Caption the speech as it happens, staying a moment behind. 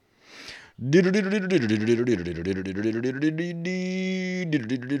And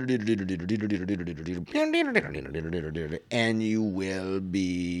you will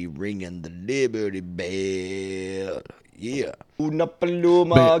be ringing the Liberty Bell. Yeah. Una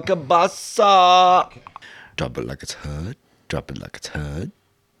paloma cabasa. Drop it like it's hot. Drop it like it's hot.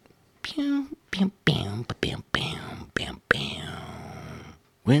 Pew, pew, pew, pew, pew, pew, pew.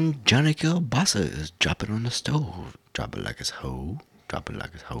 When Johnny Kielbasa is dropping on the stove, drop it like it's hoe. Drop it like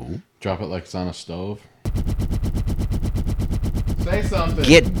it's hoe. Drop it like it's on a stove. Say something.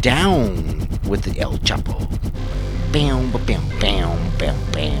 Get down with the El Choppo. Bam, bam, bam, bam,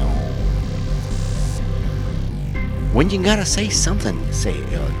 bam. When you gotta say something, say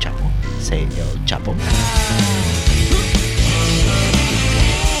El Choppo. Say El Choppo.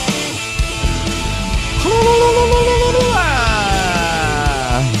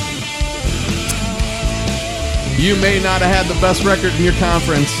 You may not have had the best record in your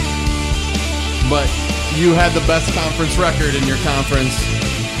conference, but you had the best conference record in your conference.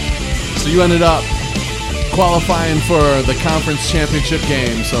 So you ended up qualifying for the conference championship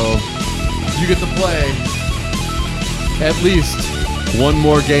game. So you get to play at least one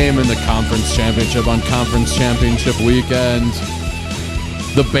more game in the conference championship on conference championship weekend.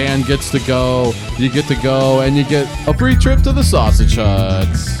 The band gets to go, you get to go, and you get a free trip to the Sausage Hut.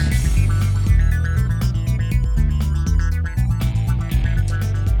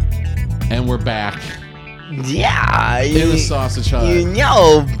 And we're back. Yeah. In the Sausage Hut. You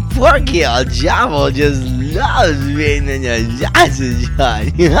know, Porky El Choppo just loves being in the Sausage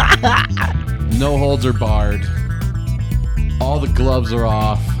Hut. No holds are barred. All the gloves are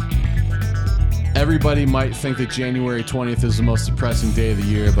off. Everybody might think that January 20th is the most depressing day of the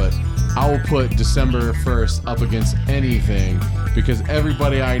year, but I will put December 1st up against anything because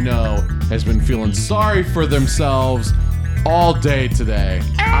everybody I know has been feeling sorry for themselves all day today.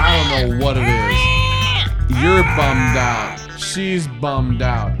 I don't know what it is. You're bummed out. She's bummed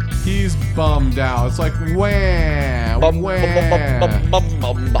out. He's bummed out. It's like, wham, wham.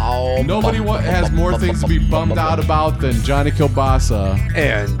 Nobody has more things to be bummed out about than Johnny Kielbasa.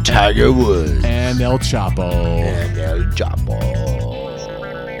 And Tiger Woods. And El Choppo. And El Choppo.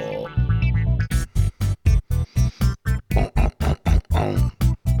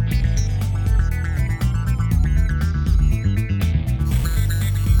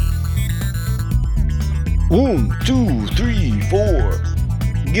 One, two, three, four.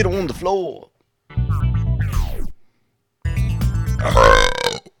 Get on the floor.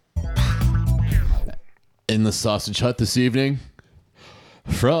 In the Sausage Hut this evening,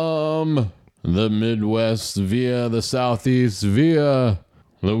 from the Midwest via the Southeast, via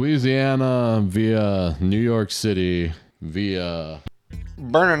Louisiana, via New York City, via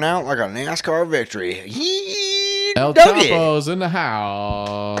burning out like a NASCAR victory. El Choppo's in the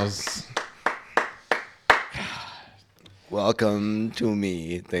house. Welcome to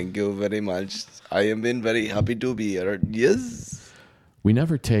me. Thank you very much. I have been very happy to be here. Yes. We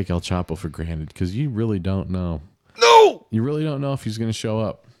never take El Choppo for granted because you really don't know. No! You really don't know if he's going to show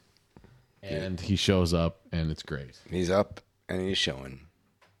up. And he shows up, and it's great. He's up, and he's showing.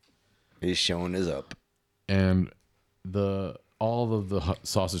 He's showing his up. And all of the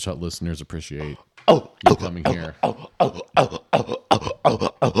Sausage Hut listeners appreciate you coming here.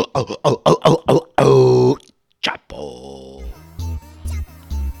 Choppo.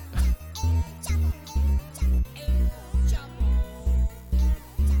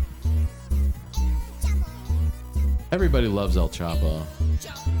 Everybody loves El Choppo.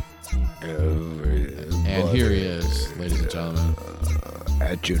 And here he is, ladies and gentlemen.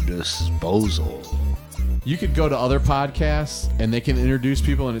 At your disposal. You could go to other podcasts and they can introduce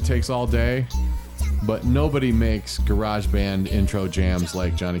people and it takes all day, but nobody makes garage band intro jams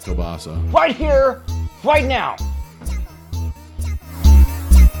like Johnny Kielbasa. Right here, right now.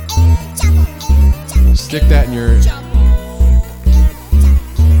 Stick that in your...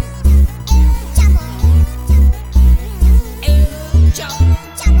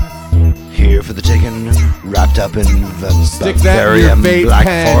 Here for the taking, wrapped up in Stick that in your vape Black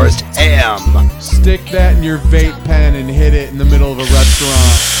pen. Forest ham. Stick that in your vape pen and hit it in the middle of a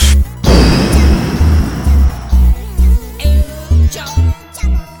restaurant.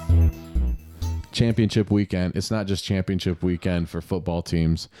 Championship weekend. It's not just championship weekend for football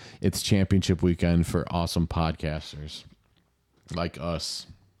teams. It's championship weekend for awesome podcasters like us.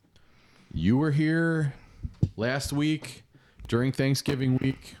 You were here last week during Thanksgiving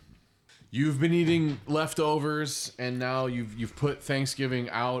week. You've been eating leftovers, and now you've put Thanksgiving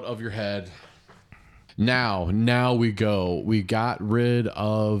out of your head. Now we go. We got rid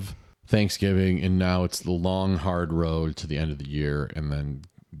of Thanksgiving, and now it's the long, hard road to the end of the year, and then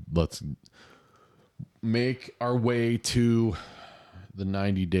let's make our way to the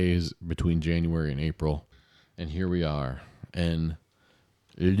 90 days between January and April. And here we are in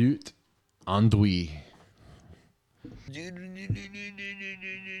Lutte Anduy.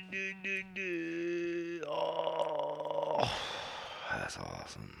 Oh, that's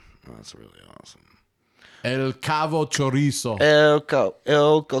awesome. That's really awesome. El Cavo Chorizo. El Coco.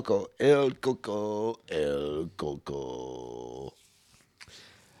 El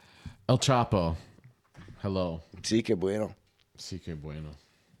Choppo. Hello. Sí, que bueno. Sí, que bueno.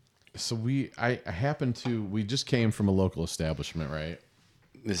 So we just came from a local establishment, right?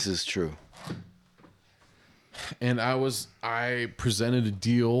 This is true. And I presented a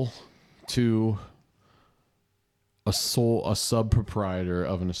deal to a sub proprietor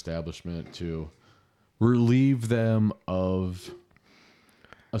of an establishment to relieve them of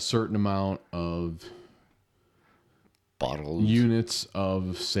a certain amount of Bottles. units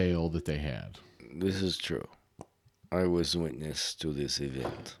of sale that they had. This is true. I was witness to this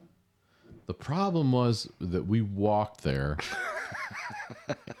event. The problem was that we walked there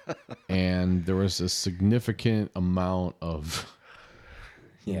and there was a significant amount of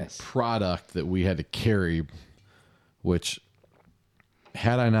product that we had to carry, which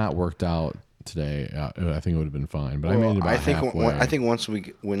had I not worked out today, I think it would have been fine. But I made it about halfway. I think once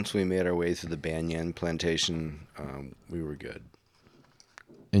we made our way through the banyan plantation, we were good.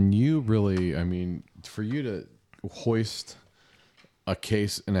 And you really, I mean, for you to hoist a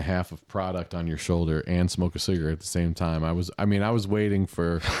case and a half of product on your shoulder and smoke a cigarette at the same time, I was waiting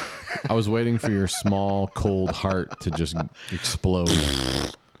for your small cold heart to just explode.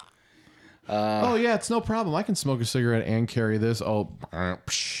 Oh yeah, it's no problem. I can smoke a cigarette and carry this. Ye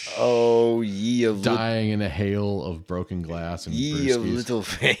of dying in a hail of broken glass and ye of little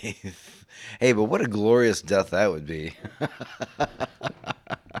faith. Hey, but what a glorious death that would be.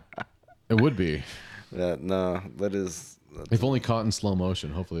 It would be. That is. If only caught in slow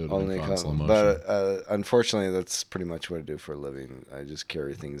motion. Hopefully, it would have been caught in slow motion. But unfortunately, that's pretty much what I do for a living. I just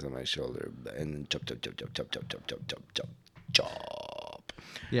carry things on my shoulder and then chop.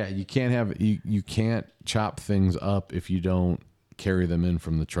 Yeah, you can't chop things up if you don't carry them in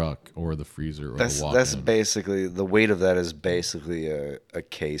from the truck or the freezer or the walk-in. That's basically the weight of that is basically a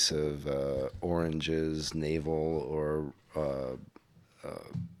case of oranges, navel, or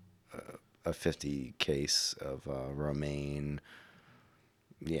a 50 case of romaine.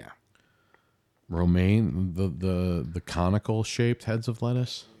 Yeah. Romaine, the conical shaped heads of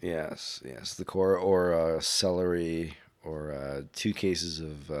lettuce? Yes. The core, or celery, or 2 cases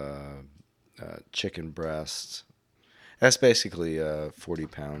of chicken breasts. That's basically 40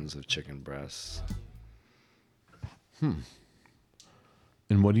 pounds of chicken breasts. And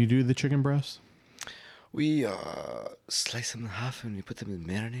what do you do to the chicken breasts? We slice them in half and we put them in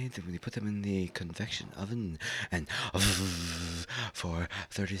marinade, and we put them in the convection oven and for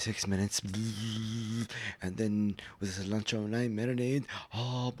 36 minutes, and then with the cilantro and lime marinade,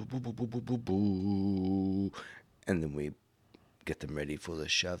 and then we get them ready for the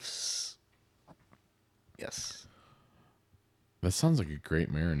chefs. Yes. That sounds like a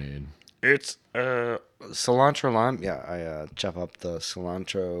great marinade. It's cilantro lime. Yeah, I chop up the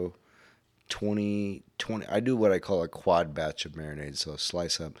cilantro 20. I do what I call a quad batch of marinade. So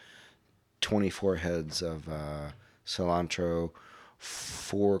slice up 24 heads of cilantro,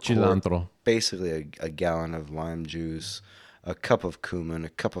 basically a gallon of lime juice, a cup of cumin, a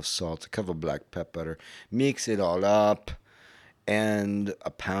cup of salt, a cup of black pepper. Mix it all up, and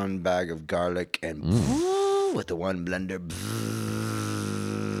a pound bag of garlic, and with the one blender,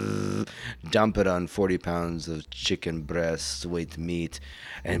 dump it on 40 pounds of chicken breast, weight meat,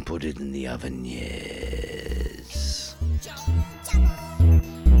 and put it in the oven. Yes.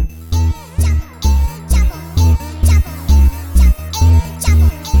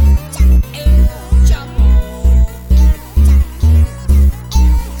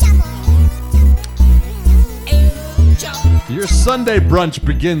 Your Sunday brunch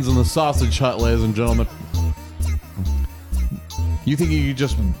begins in the Sausage Hut, ladies and gentlemen. You think you could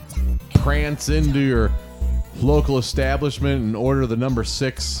just prance into your local establishment and order the number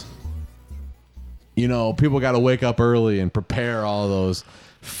 6? You know, people got to wake up early and prepare all those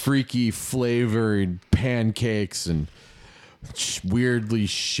freaky flavored pancakes and weirdly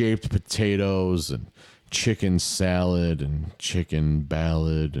shaped potatoes and chicken salad and chicken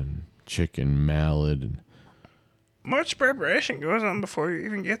ballad and chicken mallet. And much preparation goes on before you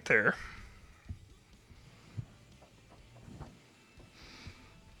even get there.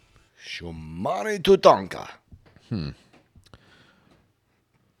 Shumari Tutanka.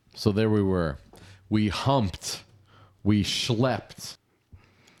 So there we were. We humped. We schlepped.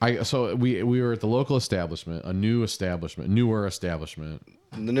 So we were at the local establishment, newer establishment,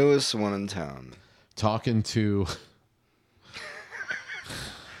 The newest one in town. talking to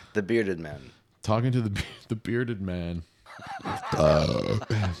The bearded man. talking to the bearded man. And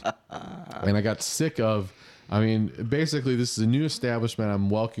I got sick of. I mean, basically, this is a new establishment. I'm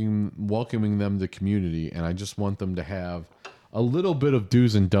welcoming them to community, and I just want them to have a little bit of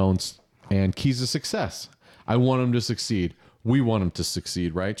do's and don'ts and keys to success. I want them to succeed. We want them to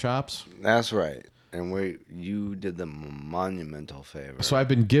succeed, right, Chops? That's right. And you did them a monumental favor. So I've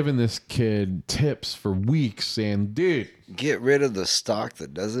been giving this kid tips for weeks saying, dude, Get rid of the stock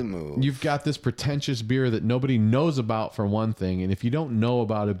that doesn't move. you've got this pretentious beer that nobody knows about for one thing. And if you don't know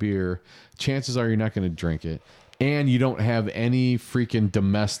about a beer, chances are you're not going to drink it. And you don't have any freaking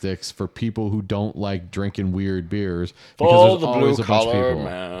domestics for people who don't like drinking weird beers. Because there's always a bunch of people.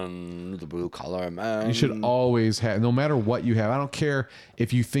 Man. The blue collar man. You should always have, no matter what you have. I don't care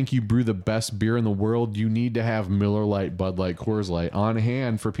if you think you brew the best beer in the world. You need to have Miller Lite, Bud Light, Coors Light on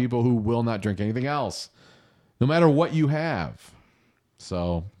hand for people who will not drink anything else, no matter what you have.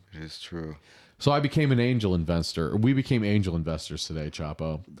 So It is true. I became an angel investor. We became angel investors today,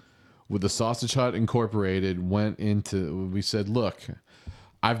 Choppo. With the Sausage Hut Incorporated, we said, look,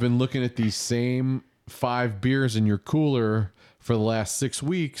 I've been looking at these same 5 beers in your cooler for the last 6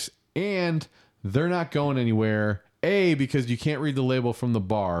 weeks, and they're not going anywhere. A, because you can't read the label from the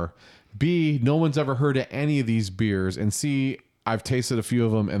bar. B, no one's ever heard of any of these beers. And C, I've tasted a few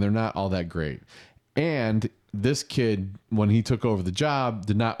of them, and they're not all that great. And this kid, when he took over the job,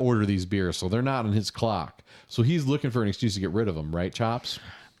 did not order these beers, so they're not on his clock. So he's looking for an excuse to get rid of them, right, Chops?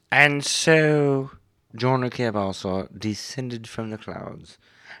 And so John O'Keefe descended from the clouds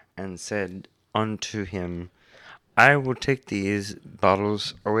and said unto him, I will take these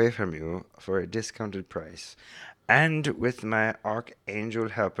bottles away from you for a discounted price, and with my archangel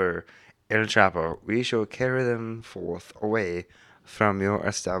helper, El Choppo, we shall carry them forth away from your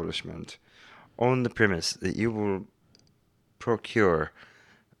establishment, on the premise that you will procure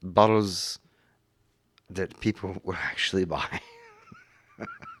bottles that people will actually buy.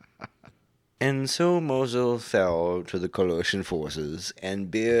 And so Mosul fell to the coalition forces, and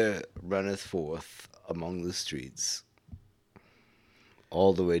beer runneth forth among the streets,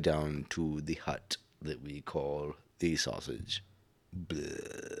 all the way down to the hut that we call the sausage. Blah.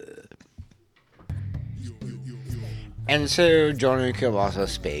 And so Johnny Kielbasa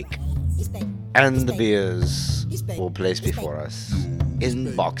spake, and the beers were placed before us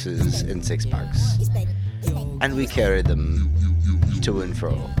in boxes and 6-packs, and we carried them to and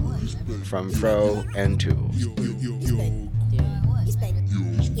fro. From fro and to.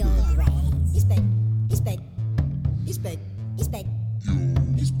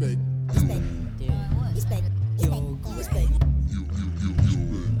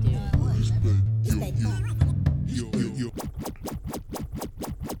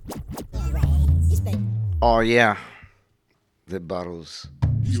 Oh yeah, the bottles,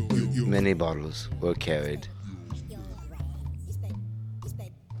 many bottles were carried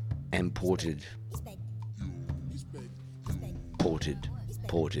and ported,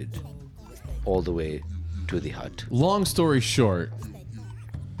 all the way to the hut. Long story short,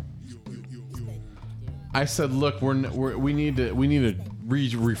 I said, look, we need to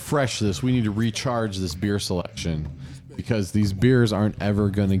refresh this. We need to recharge this beer selection because these beers aren't ever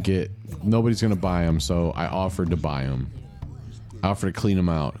nobody's going to buy them. So I offered to buy them. I offered to clean them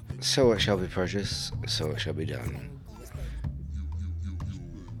out. So it shall be purchased, so it shall be done.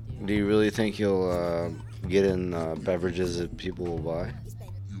 Do you really think you'll get in beverages that people will buy?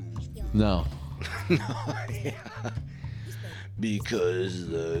 No. Yeah. Because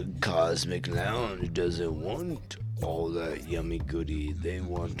the Cosmic Lounge doesn't want all that yummy goodie. They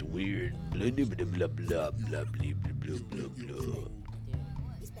want weird blah blah blah blah blah blah blah blah blah.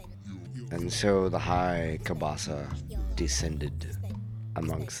 And so the high Kabasa descended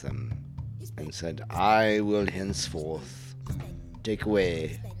amongst them and said, I will henceforth take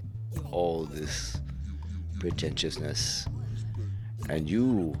away all this pretentiousness, and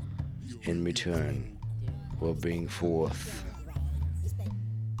you in return will bring forth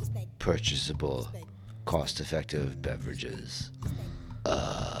purchasable, cost-effective beverages.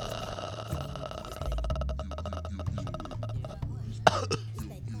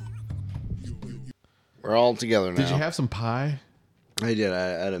 We're all together now. Did you have some pie? I did. I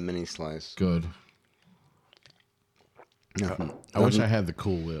had a mini slice. Good. I wish I had the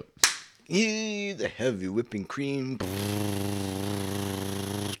Cool Whip. Yeah, the heavy whipping cream.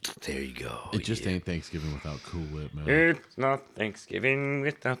 There you go. It just ain't Thanksgiving without Cool Whip, man. It's not Thanksgiving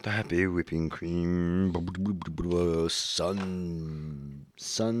without the happy whipping cream. Sunbeam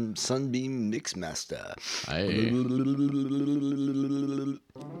Mixmaster. Hey.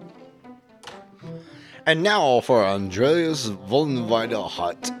 And now for Andreas Vollenweider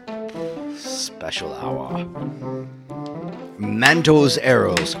Hut Special Hour. Manto's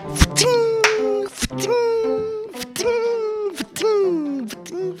Arrows.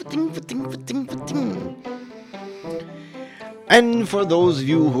 And for those of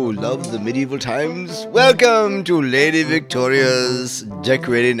you who love the medieval times, welcome to Lady Victoria's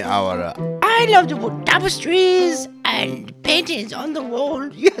Decorating Hour. I love to put tapestries and paintings on the wall.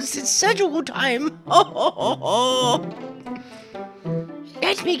 Yes, it's such a good time.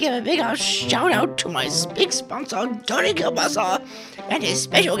 Let me give a big shout out to my big sponsor, Tony Kielbasa, and his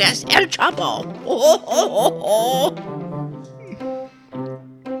special guest, El Choppo.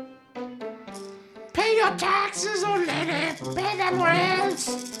 Pay your taxes, old lady. Pay them or else.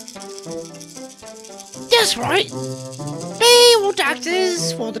 That's right. Pay your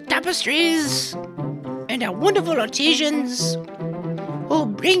taxes for the tapestries and our wonderful artisans who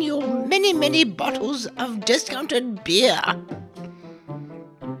bring you many, many bottles of discounted beer.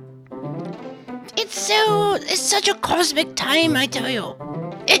 It's such a cosmic time, I tell you.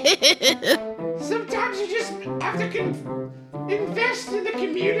 Sometimes you just have to invest in the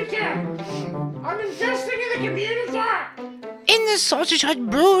community. I'm investing in the community. In the Sausage Hut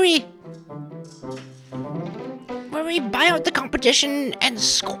Brewery, where we buy out the competition and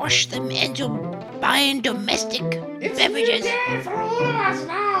squash them into buying domestic It's beverages. a new day for all of us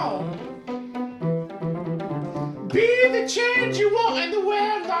now. Be the change you want in the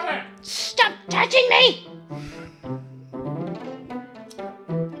world, Lauren. Stop touching me!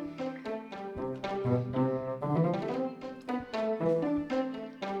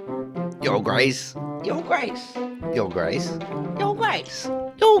 Yo, Grace. Your Grace. Yo, Grace. Your Grace.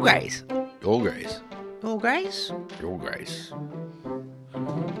 Your Grace. Yo, Grace. Your Grace. Yo, Grace.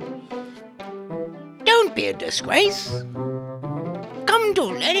 Don't be a disgrace. Come to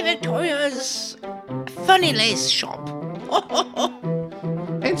Lady Victoria's Funny Lace shop.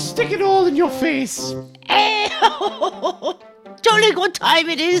 And stick it all in your face. Jolly good time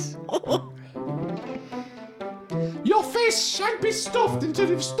it is. Your face shan't be stuffed until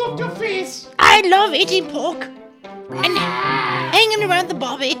you've stuffed your face. I love eating pork and hanging around the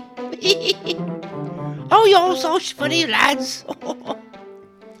bobby. Oh, you're so funny, lads.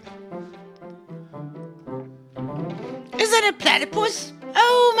 Is that a platypus?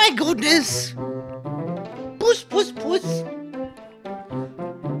 Oh my goodness. Puss, puss, puss.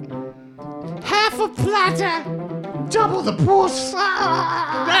 Half a platter, double the puss.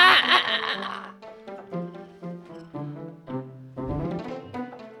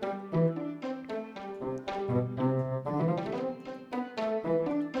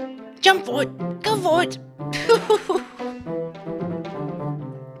 Jump for it. Go for it.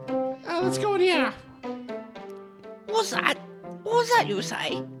 Let's go in here. What's that? What's that you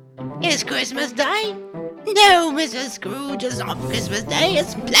say? It's Christmas Day? No, Mrs. Scrooge, it's not Christmas Day.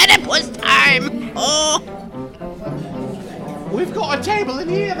 It's platypus time. Oh. We've got a table in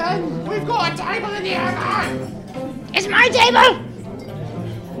here then. We've got a table in here then. It's my table.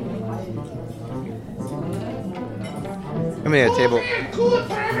 I mean, a table. Good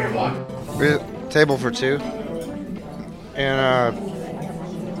for everyone. Table for two. And,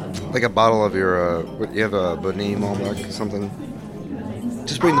 like a bottle of your, you have a Bonnie Malbec or something?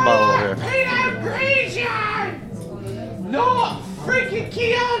 Just bring the bottle over here. Pinot Grigio! No freaking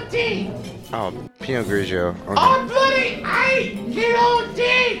Chianti! Oh, Pinot Grigio. Okay. I bloody hate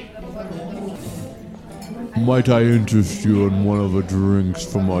Chianti! Might I interest you in one of the drinks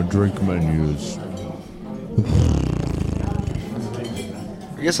from our drink menus?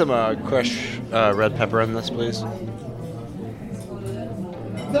 Get some crushed red pepper in this, please.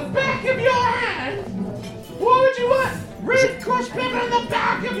 The back of your hand? What would you want? Red crushed pepper on the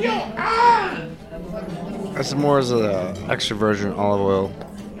back of your hand! That's more as an extra virgin olive oil.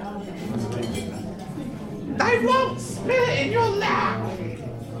 I won't spill it in your lap!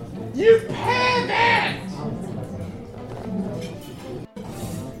 You pervert!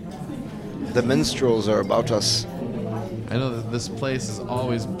 The minstrels are about us. I know that this place is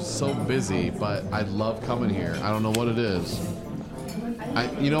always so busy, but I love coming here. I don't know what it is.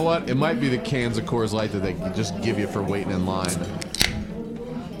 You know what? It might be the cans of Coors Light that they just give you for waiting in line.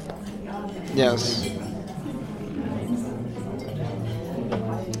 Yes.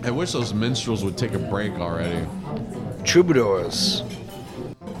 I wish those minstrels would take a break already. Troubadours.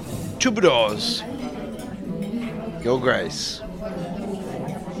 Troubadours. Yo, Grace.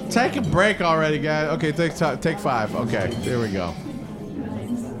 Take a break already, guys. Okay, take 5. Okay, there we go.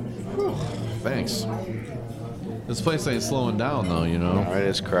 Whew. Thanks. This place ain't slowing down, though, you know. It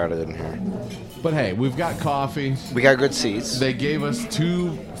is crowded in here. But hey, we've got coffee. We got good seats. They gave us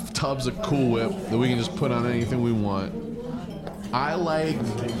 2 tubs of Cool Whip that we can just put on anything we want. I like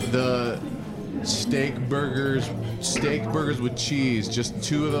the steak burgers with cheese. Just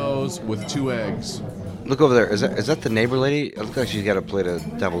 2 of those with 2 eggs. Look over there. Is that the neighbor lady? It looks like she's got a plate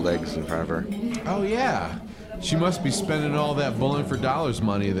of deviled eggs in front of her. Oh yeah, she must be spending all that Bowling for Dollars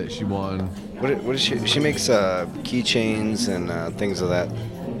money that she won. What is she? She makes keychains and things of that.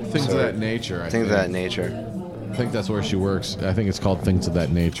 Things of that nature. Things of that nature. I think that's where she works. I think it's called Things of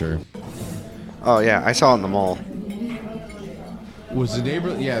that nature. Oh yeah, I saw it in the mall. Was the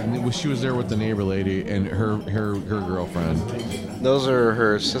neighbor? Yeah, she was there with the neighbor lady and her girlfriend. Those are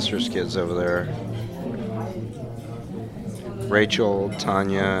her sister's kids over there. Rachel,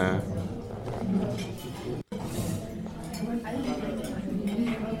 Tanya.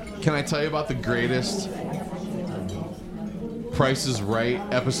 Can I tell you about the greatest Price is Right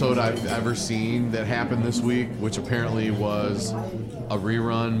episode I've ever seen that happened this week, which apparently was a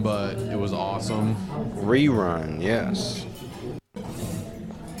rerun, but it was awesome. Rerun, yes.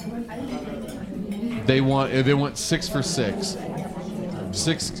 They went 6 for 6.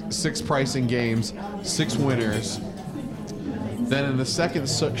 Six pricing games, 6 winners. Then in the second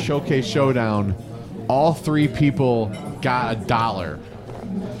showcase showdown, all 3 people got $1.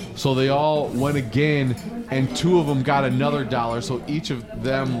 So they all went again, and 2 of them got another $1. So each of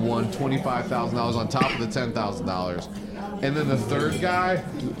them won $25,000 on top of the $10,000. And then the third guy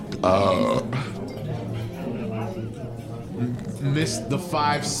missed the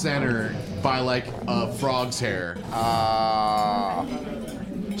 5 center by like a frog's hair.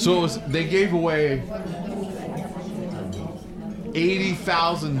 So they gave away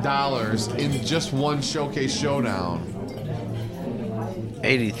 $80,000 in just one showcase showdown.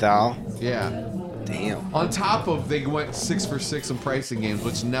 80,000. Yeah. Damn. On top of they went 6 for 6 in pricing games,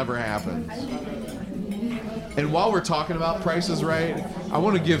 which never happens. And while we're talking about Price is Right, I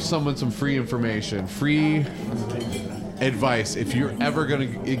want to give someone some free information, free advice. If you're ever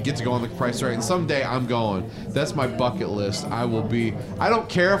going to get to go on the Price is Right, and someday I'm going, that's my bucket list. I don't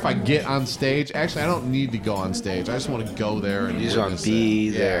care if I get on stage. Actually, I don't need to go on stage. I just want to go there and you just want to be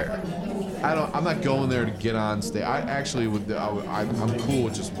there. I'm not going there to get on stage. I actually would. I'm cool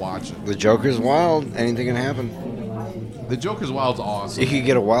with just watching. The Joker's wild. Anything can happen. The Joker's Wild's awesome. You could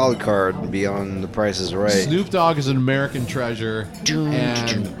get a wild card and be on The Price is Right. Snoop Dogg is an American treasure,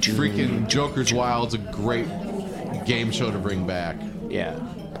 and freaking Joker's Wild's a great game show to bring back. Yeah.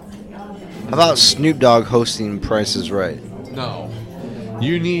 How about Snoop Dogg hosting Price is Right? No.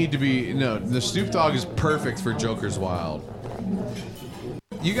 You need to be... No, the Snoop Dogg is perfect for Joker's Wild.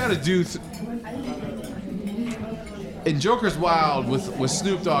 You got to do... in Joker's Wild, with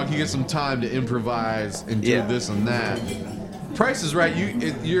Snoop Dogg, he gets some time to improvise and do this and that. Price is Right.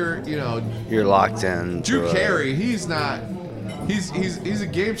 You're locked in. Drew Carey. He's not. He's a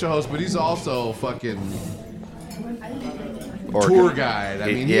game show host, but he's also fucking tour guide. I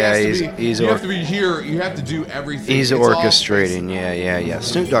mean, you have to be here. You have to do everything. He's orchestrating. Yeah.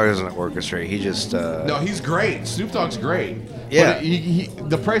 Snoop Dogg doesn't orchestrate. He just. No, he's great. Snoop Dogg's great. Yeah. But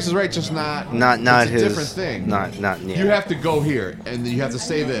the Price is Right, just not it's a his different thing. Not. Yeah. You have to go here, and then you have to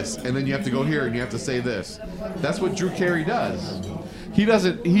say this, and then you have to go here, and you have to say this. That's what Drew Carey does. He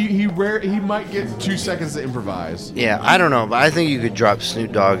doesn't. He might get 2 seconds to improvise. Yeah, I don't know, but I think you could drop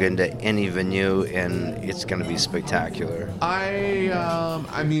Snoop Dogg into any venue, and it's going to be spectacular.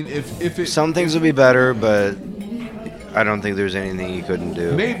 I mean, if some things will be better, but I don't think there's anything he couldn't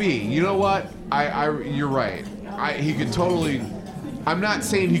do. Maybe. You know what? You're right. He could totally. I'm not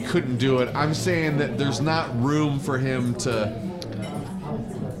saying he couldn't do it. I'm saying that there's not room for him to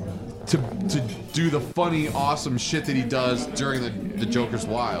do the funny, awesome shit that he does during the Joker's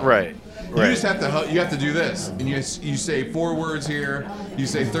Wild. Right. You just have to do this, and you say 4 words here, you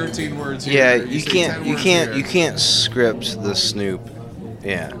say 13 words here. Yeah, you can't script the Snoop.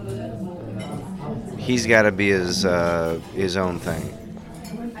 Yeah. He's got to be his own thing.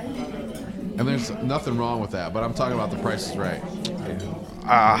 And there's nothing wrong with that, but I'm talking about The Price is Right.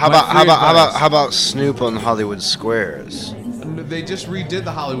 How about Snoop on the Hollywood Squares? They just redid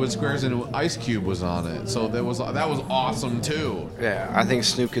the Hollywood Squares, and Ice Cube was on it, so that was awesome too. Yeah, I think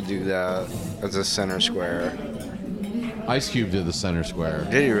Snoop could do that as a center square. Ice Cube did the center square.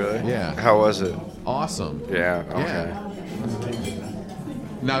 Did he really? Yeah. How was it? Awesome. Yeah. Okay. Yeah.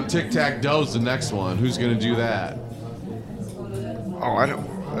 Now Tic Tac Doe's the next one. Who's gonna do that? Oh, I don't.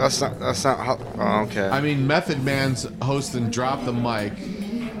 That's not how. Oh, okay. I mean, Method Man's hosting Drop the Mic.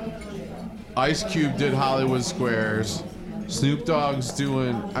 Ice Cube did Hollywood Squares. Snoop Dogg's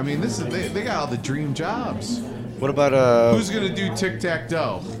doing. I mean, this is they got all the dream jobs. What about Who's gonna do Tic Tac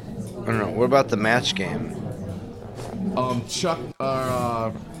Toe? I don't know. What about the match game?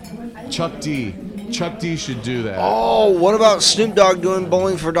 Chuck D. Chuck D should do that. Oh, what about Snoop Dogg doing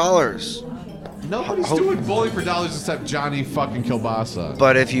bowling for dollars? Nobody's doing bowling for dollars except Johnny fucking Kilbasa.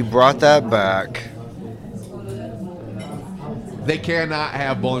 But if you brought that back, They cannot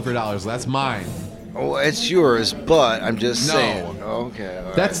have bowling for dollars. That's mine. oh, it's yours. But I'm just No. saying. Okay.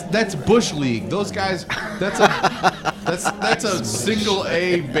 all right. That's Bush League. Those guys. That's a single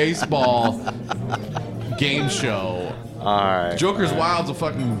A baseball game show. all right. Joker's Wild's a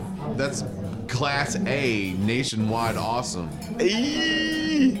fucking. That's Class A nationwide awesome.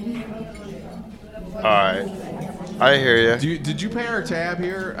 All right. I hear you. Did you pay our tab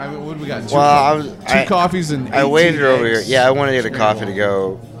here? I mean, what do we got? Two coffees and 18 I waited over here. eggs. Yeah, I wanted to get a coffee to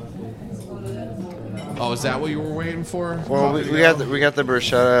go. Oh, is that what you were waiting for? Well, Coffee to we go? got the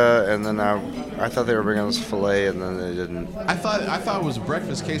bruschetta, and then I thought they were bringing us filet, and then they didn't. I thought it was a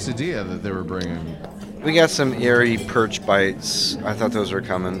breakfast quesadilla that they were bringing. We got some Erie perch bites. I thought those were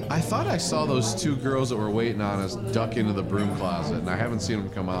coming. I thought I saw those two girls that were waiting on us duck into the broom closet, and I haven't seen them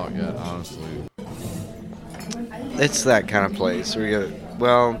come out yet, honestly. It's that kind of place. We got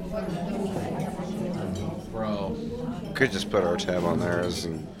well, Bro, could just put our tab on there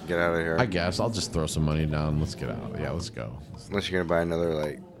and get out of here. I guess I'll just throw some money down. Let's get out. Yeah, let's go. Unless you're gonna buy another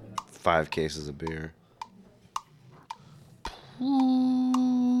like 5 cases of beer.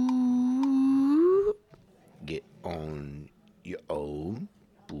 Get on your own.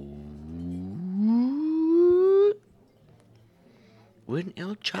 When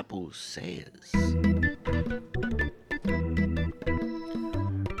El Choppo says.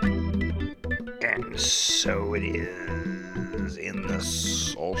 And so it is in the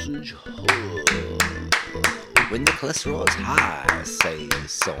sausage hub. When the cholesterol is high, say,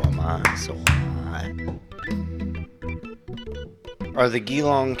 so am I, so am I. Are the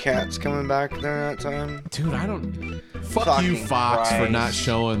Geelong Cats coming back during that time? Dude, I don't. Fuck Fucking you, Fox, for Christ. not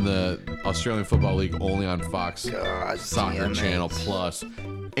showing the Australian Football League only on Fox God Soccer damn it. Channel Plus,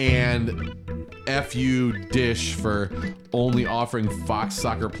 and F you, Dish, for only offering Fox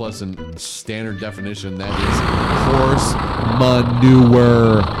Soccer Plus in standard definition. That is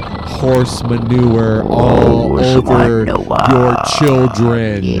horse manure all over your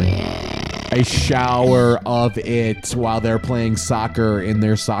children. A shower of it while they're playing soccer in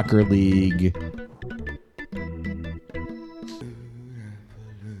their soccer league.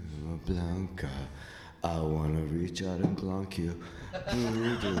 Blanca, I wanna reach out and clonk you.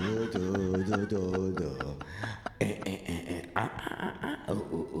 Do, do, do, do, do, do.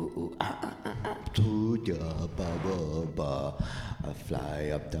 To the ba ba ba. I fly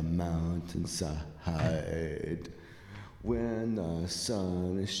up the mountainside. When the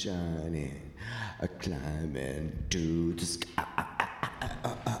sun is shining, I climb into the sky.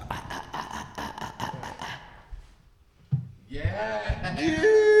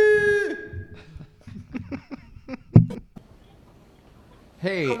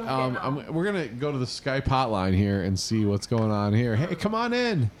 Hey, we're gonna go to the Skype hotline here and see what's going on here. Hey, come on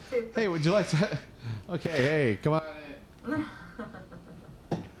in. Hey, would you like to? Okay, hey, come on in.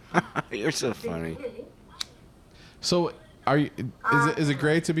 You're so funny. So, are you? Is it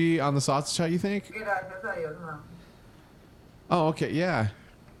great to be on the sausage hut? You think? Oh, okay, yeah.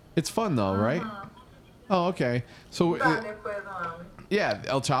 It's fun though, right? Oh, okay. So, yeah,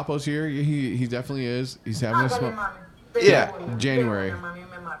 El Chapo's here. He definitely is. He's having a smoke. Yeah. January.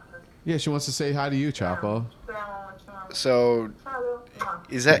 Yeah, she wants to say hi to you, Choppo. So,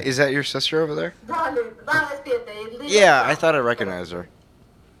 is that your sister over there? Yeah, I thought I recognized her.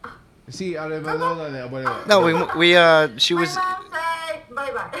 See, No, she was.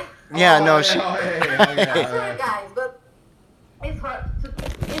 Bye-bye. Yeah, no, she. Oh, hey, okay, all right. Guys, but it's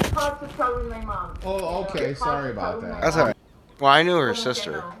hard to tell with my mom. Oh, okay. It's hard Sorry to tell about with my that. That's mom. alright. Well, I knew her Como que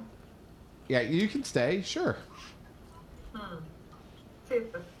sister. no? Yeah, you can stay. Sure.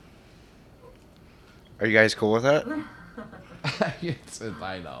 Sister. Are you guys cool with that? Yes,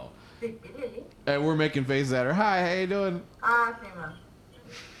 I know. Sí, really? And we're making faces at her. Hi, how you doing? Ah, sí, ma.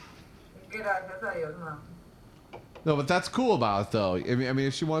 Gracias a Dios, ma. No, but that's cool about it, though. I mean,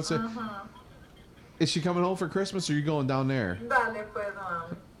 if she wants to, is she coming home for Christmas, or are you going down there? Dale, pues, ma.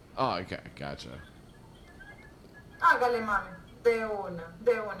 Oh, okay, gotcha. Hágale, mami. De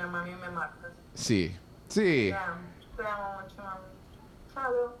una, mami, me marcas. See. Te amo mucho, mami.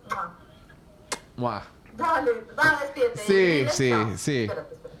 Chao. Mua. Wow. Dale, siete. Sí, Dile sí, chao. sí.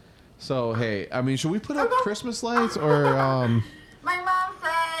 Espérate. So, hey, I mean, should we put up Christmas lights, or My mom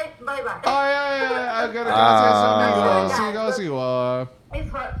say Bye bye. I'm gonna go see you. It's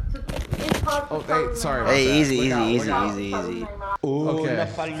hard to Oh, tell hey, sorry. Hey, about easy, that. easy. Okay. Una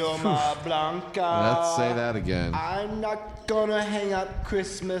paloma blanca. Let's say that again. I'm not gonna hang up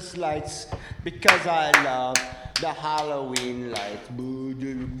Christmas lights because I love the Halloween lights.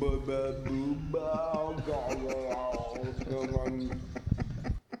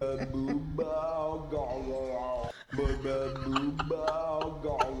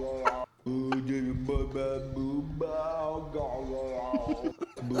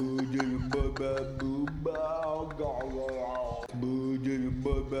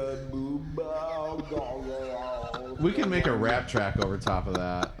 We can make a rap track over top of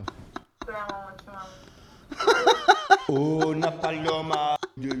that. Una paloma.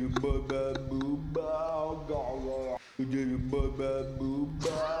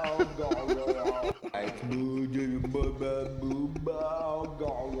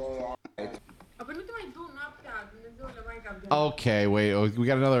 Okay, wait. We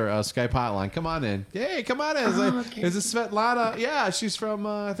got another Skype hotline. Come on in. Hey, come on in. Is it Svetlana? Yeah, she's from.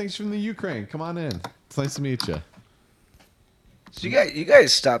 I think she's from the Ukraine. Come on in. It's nice to meet you. So you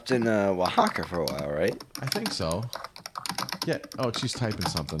guys stopped in Oaxaca for a while, right? I think so. Yeah. Oh, she's typing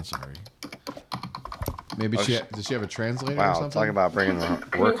something. Sorry. Maybe does she have a translator or Wow, something? talking about bringing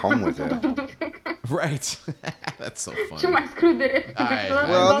work home with you. Right. That's so funny.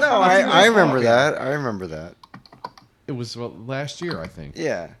 Well, no, I remember that. I remember that. It was last year, I think.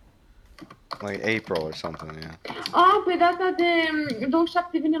 Yeah. Like April or something, yeah. Pe data de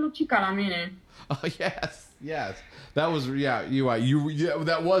 27 vine Lucica la mine. Oh, yes. That was, yeah,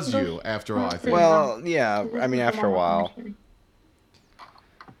 that was you after all, I think. Well, yeah, I mean, after a while.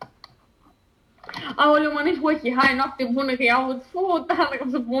 Aoleu, mănânci ochii, hai, noapte bună, că i-aud foarte tare, că o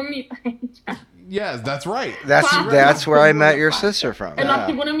să vomit aici. Yes, that's right. That's where I met your sister from. E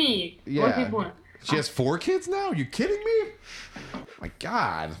noapte bună mic, o fi bună. She has 4 kids now? Are you kidding me? My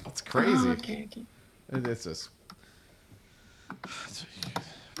God, that's crazy. Okay. It's just...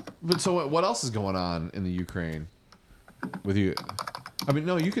 But so what else is going on in the Ukraine with you? I mean,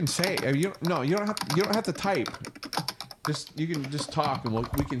 no, you can say. You don't have to type. You can just talk and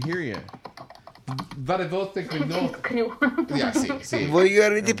we can hear you. Yeah, sì. Vuoi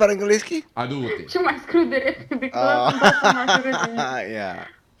aiutarti per inglese? Adulti. Ce mai scriu de repede, că lasă-mi dau seama că repede. Yeah.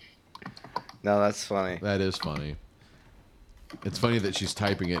 No, that's funny. That is funny. It's funny that she's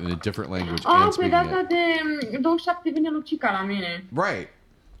typing it in a different language and Pe speaking data it. de 27 vine Lucica la mine. Right.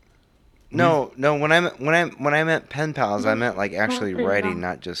 No. When I meant pen pals, I meant like actually writing,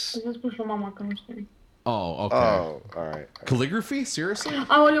 not just. Să spun și la mama că nu știu. Oh, okay. Oh, all right. Calligraphy? Seriously?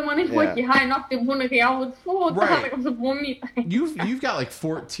 Aoleu, mănânci ochii, hai, noapte bună, că i-aud foarte tare, că o să vomit aici. You've got like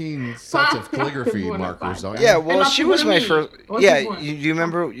 14 sets of calligraphy markers, don't you? Yeah, well, she was my first. Yeah, you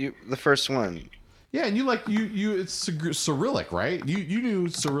remember the first one? Yeah, and it's Cyrillic, right? You knew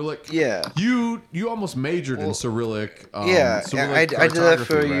Cyrillic. Yeah. You almost majored in Cyrillic. Yeah, Cyrillic I did that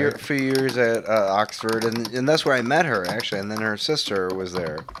for cartography, right? years at Oxford, and that's where I met her actually, and then her sister was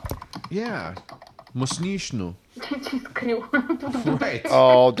there. Yeah. Mosnishnu. Ce scriu? Right.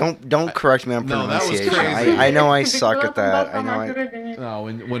 Oh, don't correct me on No, that was pronunciation. crazy. I know I suck at that. I know I. No,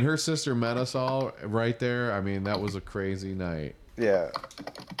 when her sister met us all right there, I mean, that was a crazy night. Yeah.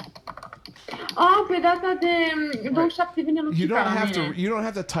 Pe data de 27 vine Lucica la mine. You don't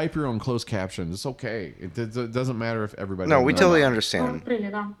have to type your own closed captions. It's okay. It doesn't matter if everybody. No, we knows. totally understand.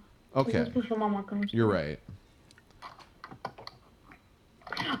 Okay. Să spun și la mama că nu știu. You're right.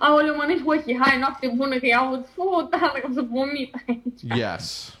 Aoleu, mănânci ochii, hai, noapte bună, că i-aud foarte tare, că o să vomit aici.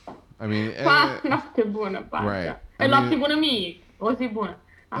 Yes. I mean. Noapte bună, Right. E noapte bună mic, o zi bună.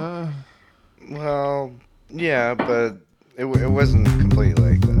 Well, yeah, but it wasn't completely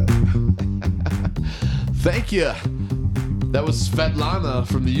like that. Thank you. That was Svetlana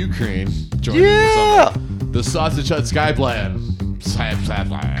from the Ukraine joining us on the Sausage Hut Skyplan.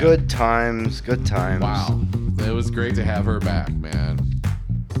 Svetlana. Good times. Wow, it was great to have her back, man.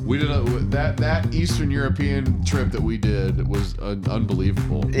 We did that Eastern European trip that we did was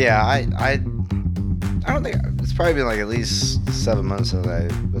unbelievable. Yeah, I don't think it's probably been like at least 7 months since I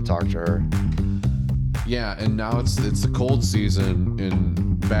talked to her. Yeah, and now it's the cold season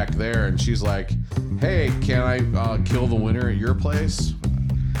back there, and she's like, "Hey, can I kill the winter at your place?"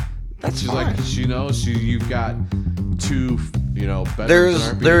 She's fine. Like, she knows you've got 2, bedrooms that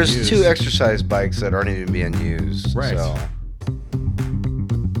aren't being there's used. 2 exercise bikes that aren't even being used. Right. So.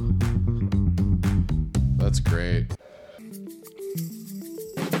 That's great.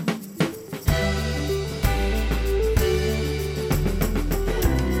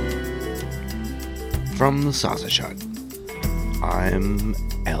 From the Sausage Hut, I'm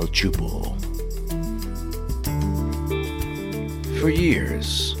El Choppo. For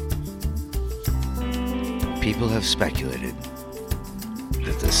years, people have speculated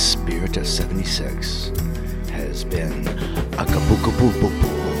that the spirit of 76 has been Acapulco.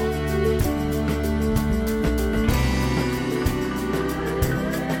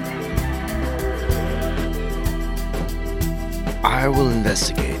 I will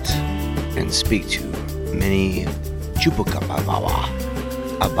investigate and speak to many Chupacapabawa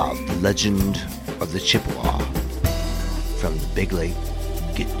about the legend of the Chippewa from the Big Lake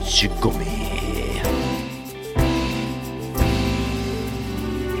Gitchigumi.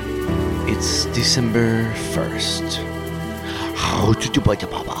 It's December 1st. How to do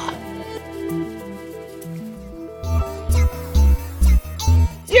Baba?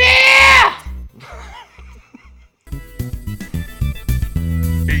 Yeah!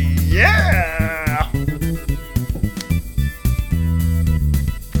 Yeah!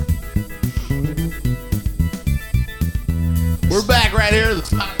 We're back right here. The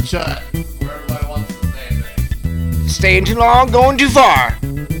Smack Shut. Where everybody wants to say anything. Staying too long, going too far.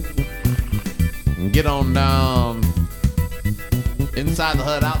 Get on down. Inside the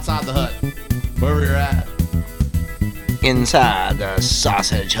hut, outside the hut. Wherever you're at. Inside the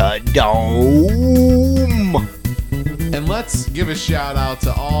Sausage Hut Dome. And let's give a shout out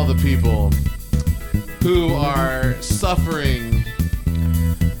to all the people who are suffering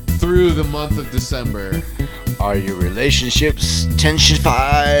through the month of December. Are your relationships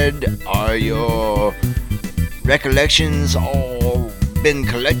tensified? Are your recollections all been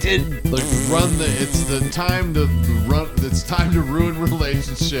collected? Like it's time to ruin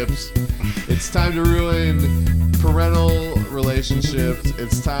relationships. It's time to ruin parental relationships.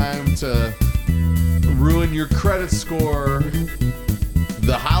 It's time to ruin your credit score.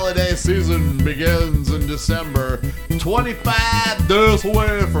 The holiday season begins in December. 25 days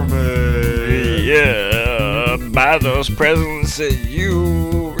away from it. Yeah, buy those presents that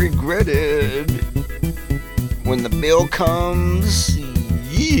you regretted when the bill comes.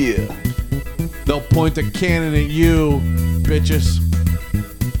 Yeah. They'll point a cannon at you, bitches.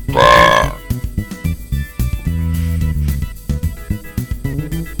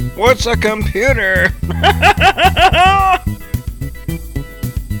 What's a computer?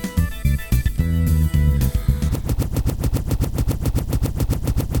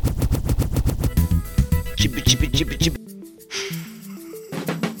 Chippy, chippy, chippy, chippy.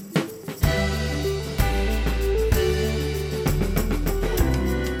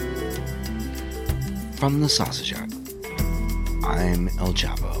 From the Sausage Hut, I'm El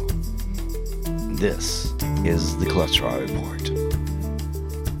Choppo. This is the Cholesterol Report.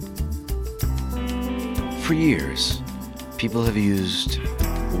 For years, people have used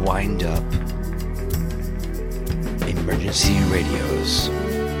wind-up emergency radios.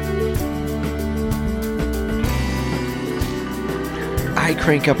 I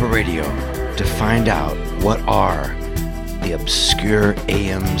crank up a radio to find out what are the obscure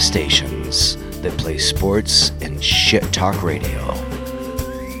AM stations that play sports and shit talk radio.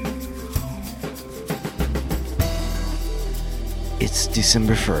 It's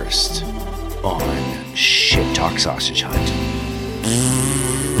December 1st on Shit Talk Sausage Hut.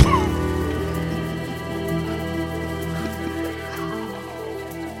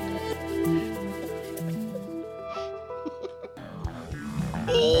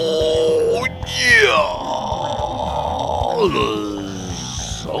 Oh yeah! The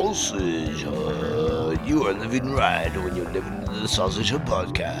Sausage Hut. You are living right when you're living in the Sausage Hut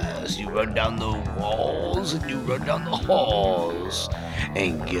podcast. You run down the walls and you run down the halls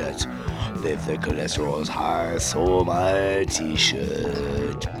and get Live the Cholesterol's High, so my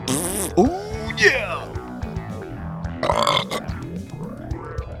t-shirt. Oh yeah!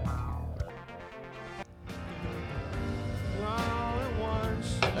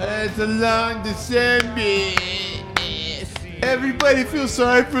 It's a long December. Everybody feels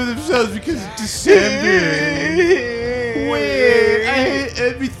sorry for themselves because it's December. Where? I hate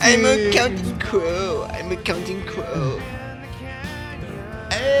everything. I'm a counting crow.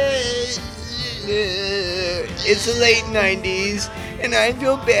 It's the late 90s, and I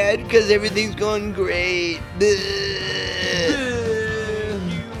feel bad because everything's going great.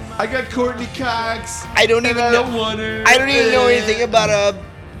 I got Courtney Cox. I don't even know anything about a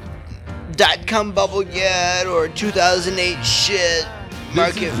 .com bubble yet or 2008 shit.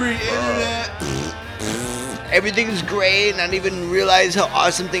 Market. Pre-internet. Everything's great, and I don't even realize how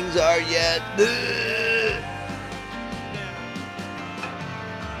awesome things are yet.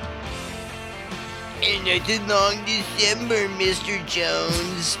 And it's a long December, Mr.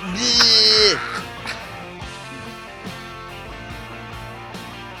 Jones.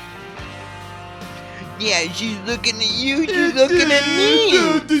 Yeah, she's looking at you. She's looking at me.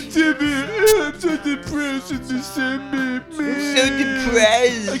 I'm so depressed in December, man. I'm so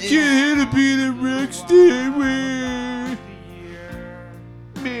depressed. I can't handle being a rock star, man.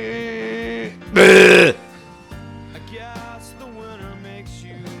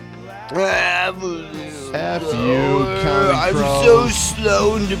 F you, Counting I'm Crows. so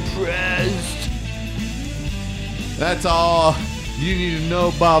slow and depressed. That's all you need to know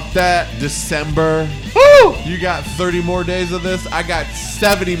about that, December. Woo! You got 30 more days of this. I got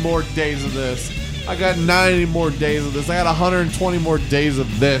 70 more days of this. I got 90 more days of this. I got 120 more days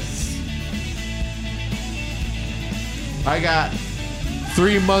of this. I got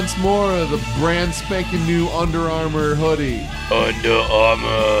 3 months more of the brand spanking new Under Armour hoodie. Under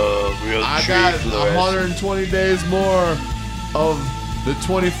Armour, real I tree got fluorescent. 120 days more of the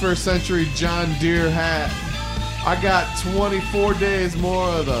 21st century John Deere hat. I got 24 days more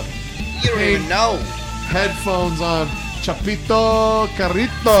of the You don't even know. headphones on Chapito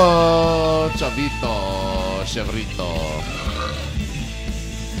Carrito Chavito Chevrito.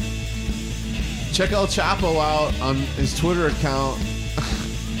 Check out Choppo out on his Twitter account.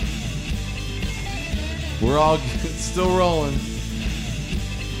 We're all still rolling.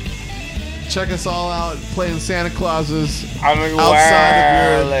 Check us all out playing Santa Clauses I'm a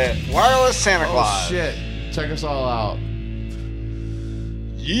outside of your. wireless Santa Oh Claus. shit! Check us all out.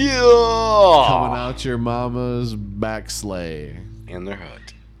 Yeah. Coming out your mama's back sleigh. In their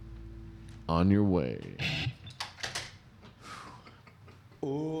hut. On your way.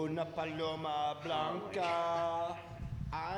 Una paloma blanca.